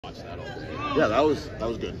Yeah, that was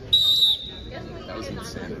good. That was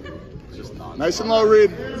insane. Just not. Nice and low, Reed.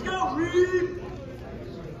 Let's go, Reed!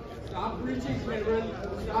 Stop reaching, Cameron.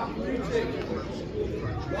 Stop reaching.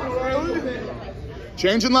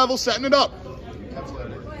 Changing level, setting it up.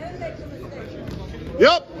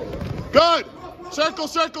 Yep. Good. Circle,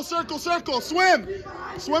 circle, circle, circle. Swim.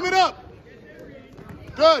 Swim it up.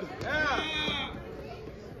 Good.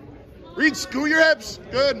 Reed, scoot your hips.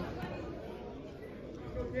 Good.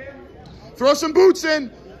 Throw some boots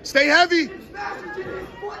in. Stay heavy.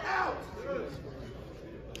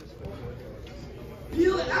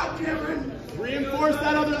 Peel it out, Cameron. Reinforce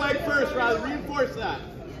that other leg first, Riley. Reinforce that.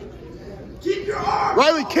 Keep your arm.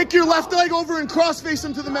 Riley, kick your left leg over and cross face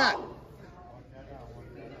him to the mat.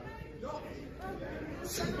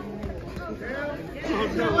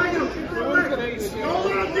 Watch your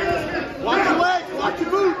legs. Watch your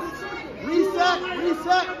boots. Reset.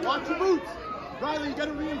 Reset. Watch your boots. Riley, you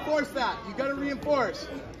gotta reinforce that. You gotta reinforce.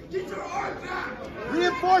 Get your arm back.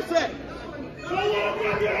 Reinforce it.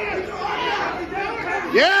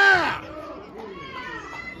 Yeah.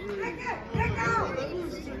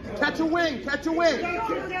 Catch a wing. Catch a wing.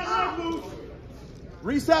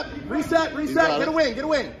 Reset. Reset. Reset. Get a wing. Get a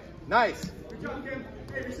wing. Nice. Good job, Cam.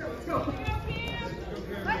 Hey, reset. Let's go.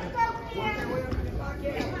 Let's go, Cam.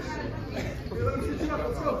 Let him sit you up.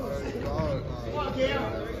 Let's go. Come on, Cam.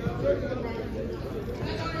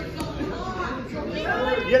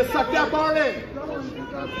 You gotta suck that bar in.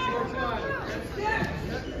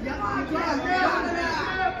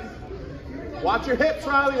 Watch your hips,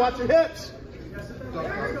 Riley. Watch your hips.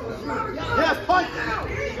 Yes, punch.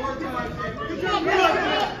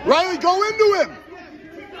 Riley, go into him.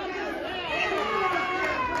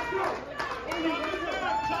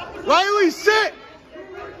 Riley, sit.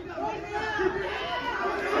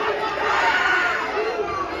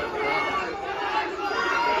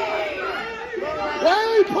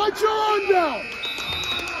 Riley, punch your arm down.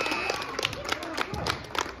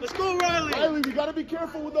 Let's go, Riley. Riley, we got to be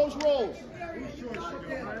careful with those rolls.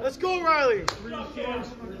 Let's go, Riley.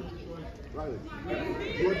 Riley.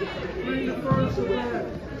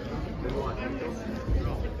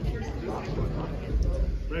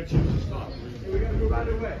 Red shoes, stop. We gotta move right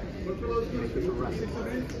away. Look for those keys. No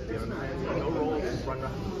rolls. Run right.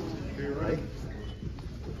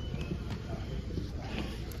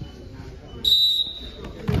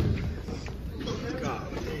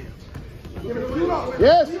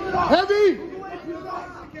 Yes, heavy.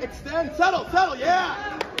 Extend. Settle. Settle. Yeah.